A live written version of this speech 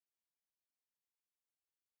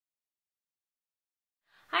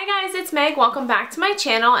Hi guys, it's Meg. Welcome back to my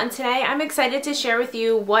channel, and today I'm excited to share with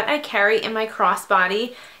you what I carry in my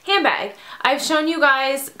crossbody handbag. I've shown you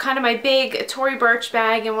guys kind of my big Tory Burch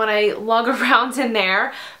bag and what I lug around in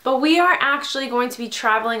there, but we are actually going to be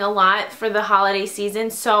traveling a lot for the holiday season,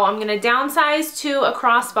 so I'm going to downsize to a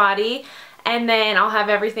crossbody and then I'll have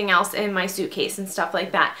everything else in my suitcase and stuff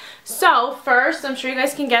like that. So first, I'm sure you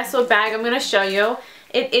guys can guess what bag I'm going to show you.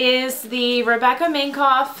 It is the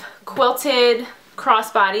Minkoff quilted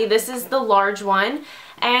crossbody. This is the large one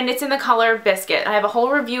and it's in the color biscuit. I have a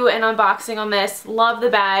whole review and unboxing on this. Love the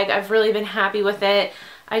bag. I've really been happy with it.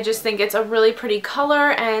 I just think it's a really pretty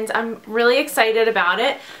color and I'm really excited about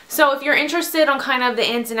it. So if you're interested on kind of the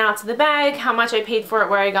ins and outs of the bag, how much I paid for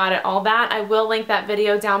it, where I got it, all that, I will link that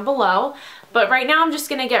video down below. But right now I'm just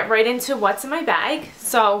going to get right into what's in my bag.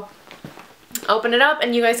 So open it up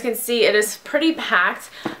and you guys can see it is pretty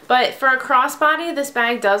packed, but for a crossbody this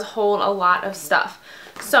bag does hold a lot of stuff.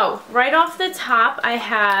 So right off the top I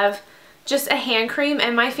have just a hand cream,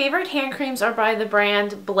 and my favorite hand creams are by the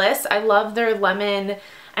brand Bliss. I love their lemon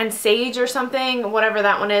and sage or something, whatever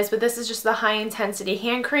that one is, but this is just the high intensity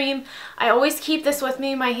hand cream. I always keep this with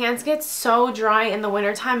me. My hands get so dry in the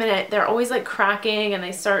wintertime and they're always like cracking and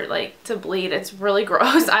they start like to bleed. It's really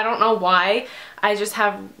gross. I don't know why. I just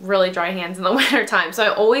have really dry hands in the wintertime, so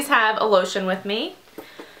I always have a lotion with me.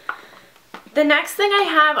 The next thing I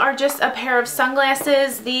have are just a pair of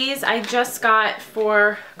sunglasses. These I just got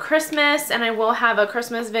for Christmas, and I will have a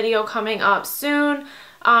Christmas video coming up soon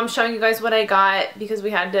showing you guys what I got because we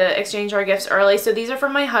had to exchange our gifts early. So these are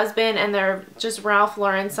from my husband and they're just Ralph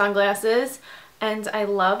Lauren sunglasses and I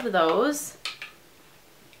love those.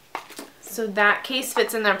 So that case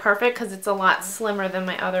fits in there perfect because it's a lot slimmer than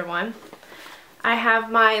my other one. I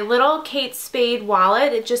have my little Kate Spade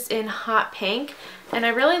wallet. It's just in hot pink. And I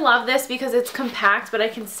really love this because it's compact, but I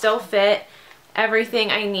can still fit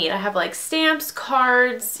everything I need. I have like stamps,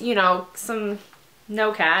 cards, you know, some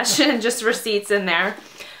no cash and just receipts in there.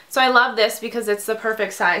 So I love this because it's the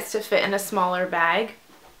perfect size to fit in a smaller bag.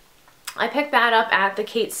 I picked that up at the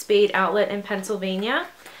Kate Spade outlet in Pennsylvania.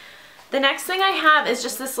 The next thing I have is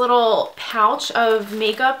just this little pouch of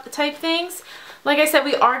makeup type things. Like I said,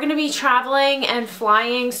 we are going to be traveling and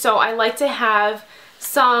flying, so I like to have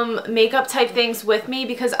some makeup type things with me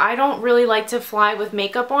because I don't really like to fly with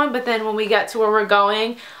makeup on, but then when we get to where we're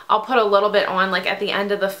going, I'll put a little bit on like at the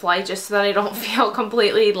end of the flight just so that I don't feel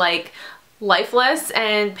completely like lifeless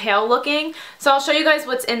and pale looking. So I'll show you guys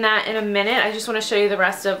what's in that in a minute. I just want to show you the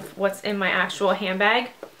rest of what's in my actual handbag.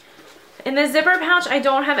 In the zipper pouch, I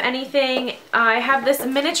don't have anything. I have this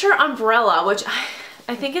miniature umbrella, which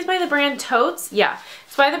I think is by the brand Totes. Yeah,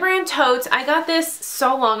 it's by the brand Totes. I got this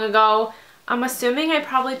so long ago. I'm assuming I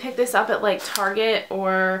probably picked this up at like Target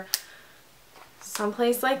or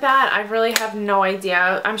someplace like that. I really have no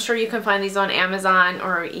idea. I'm sure you can find these on Amazon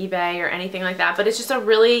or eBay or anything like that, but it's just a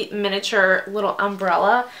really miniature little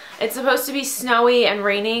umbrella. It's supposed to be snowy and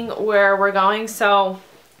raining where we're going, so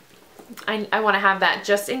I want to have that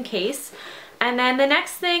just in case. And then the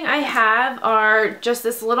next thing I have are just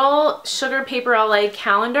this little sugar paper LA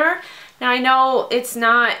calendar. Now I know it's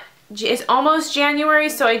almost January,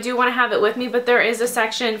 so I do want to have it with me, but there is a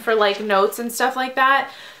section for like notes and stuff like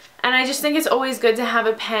that. And I just think it's always good to have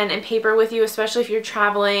a pen and paper with you, especially if you're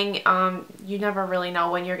traveling. You never really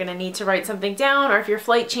know when you're going to need to write something down, or if your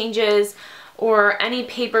flight changes, or any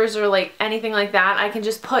papers or like anything like that. I can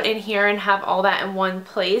just put in here and have all that in one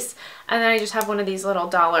place. And then I just have one of these little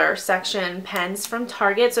dollar section pens from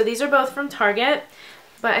Target. So these are both from Target.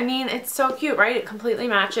 But I mean, it's so cute, right? It completely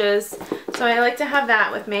matches. So I like to have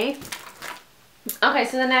that with me. Okay,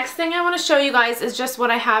 so the next thing I want to show you guys is just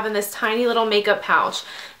what I have in this tiny little makeup pouch.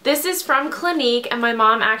 This is from Clinique, and my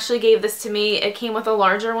mom actually gave this to me. It came with a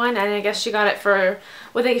larger one, and I guess she got it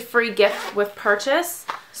with a free gift with purchase.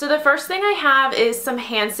 So the first thing I have is some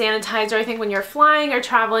hand sanitizer. I think when you're flying or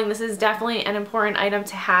traveling, this is definitely an important item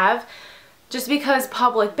to have. Just because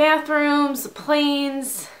public bathrooms,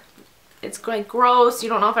 planes, it's like gross. You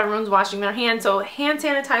don't know if everyone's washing their hands. So hand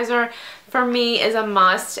sanitizer for me is a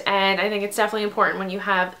must, and I think it's definitely important when you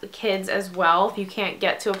have kids as well if you can't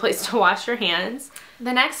get to a place to wash your hands.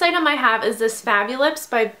 The next item I have is this Fabulips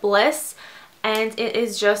by Bliss, and it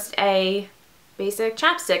is just a basic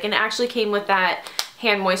chapstick, and it actually came with that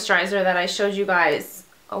hand moisturizer that I showed you guys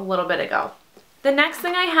a little bit ago. The next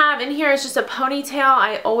thing I have in here is just a ponytail.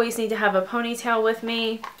 I always need to have a ponytail with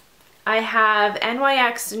me. I have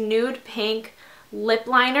NYX Nude Pink Lip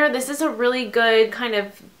Liner. This is a really good kind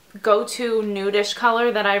of go-to nudish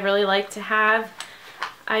color that I really like to have.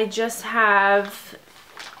 I just have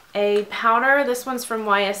a powder. This one's from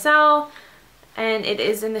YSL and it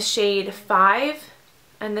is in the shade 5.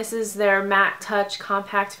 and this is their Matte Touch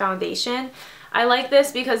Compact Foundation. I like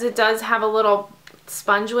this because it does have a little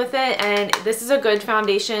sponge with it, and this is a good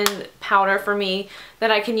foundation powder for me that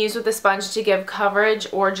I can use with the sponge to give coverage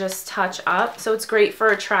or just touch up. So it's great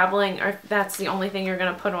for traveling, or if that's the only thing you're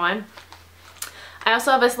going to put on. I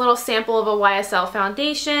also have this little sample of a YSL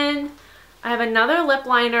foundation. I have another lip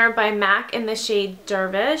liner by MAC in the shade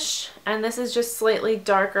Dervish, and this is just slightly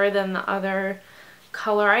darker than the other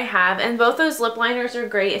color I have, and both those lip liners are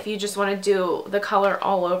great if you just want to do the color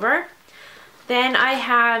all over. Then I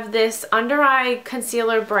have this under eye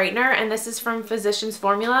concealer brightener, and this is from Physicians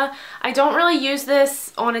Formula. I don't really use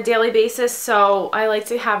this on a daily basis, so I like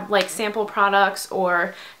to have like sample products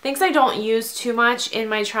or things I don't use too much in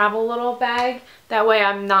my travel little bag. That way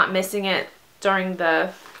I'm not missing it during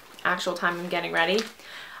the actual time I'm getting ready.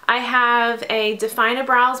 I have a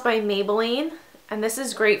Define-A-Brows by Maybelline, and this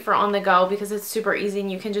is great for on the go because it's super easy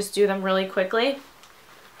and you can just do them really quickly.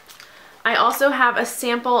 I also have a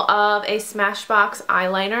sample of a Smashbox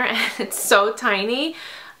eyeliner, and it's so tiny.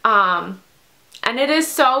 And it is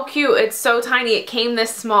so cute. It's so tiny. It came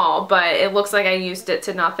this small, but it looks like I used it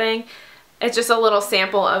to nothing. It's just a little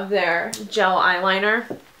sample of their gel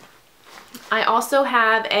eyeliner. I also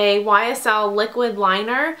have a YSL liquid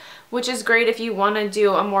liner, which is great if you want to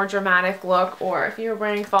do a more dramatic look, or if you're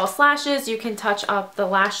wearing false lashes, you can touch up the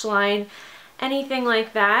lash line, anything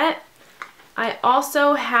like that. I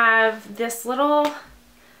also have this little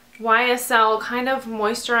YSL kind of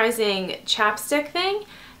moisturizing chapstick thing.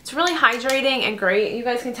 It's really hydrating and great. You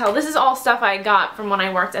guys can tell this is all stuff I got from when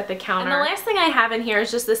I worked at the counter. And the last thing I have in here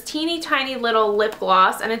is just this teeny tiny little lip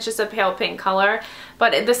gloss, and it's just a pale pink color,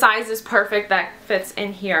 but the size is perfect that fits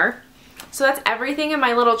in here. So that's everything in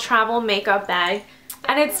my little travel makeup bag.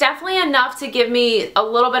 And it's definitely enough to give me a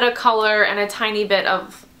little bit of color and a tiny bit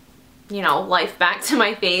of, you know, life back to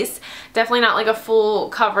my face. Definitely not like a full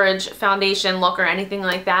coverage foundation look or anything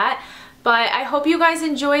like that. But I hope you guys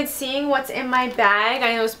enjoyed seeing what's in my bag.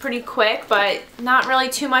 I know it was pretty quick, but not really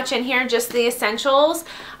too much in here, just the essentials.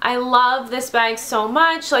 I love this bag so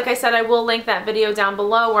much. Like I said, I will link that video down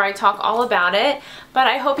below where I talk all about it. But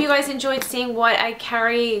I hope you guys enjoyed seeing what I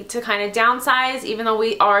carry to kind of downsize, even though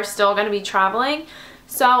we are still going to be traveling.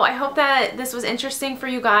 So I hope that this was interesting for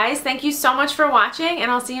you guys. Thank you so much for watching,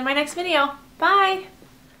 and I'll see you in my next video. Bye!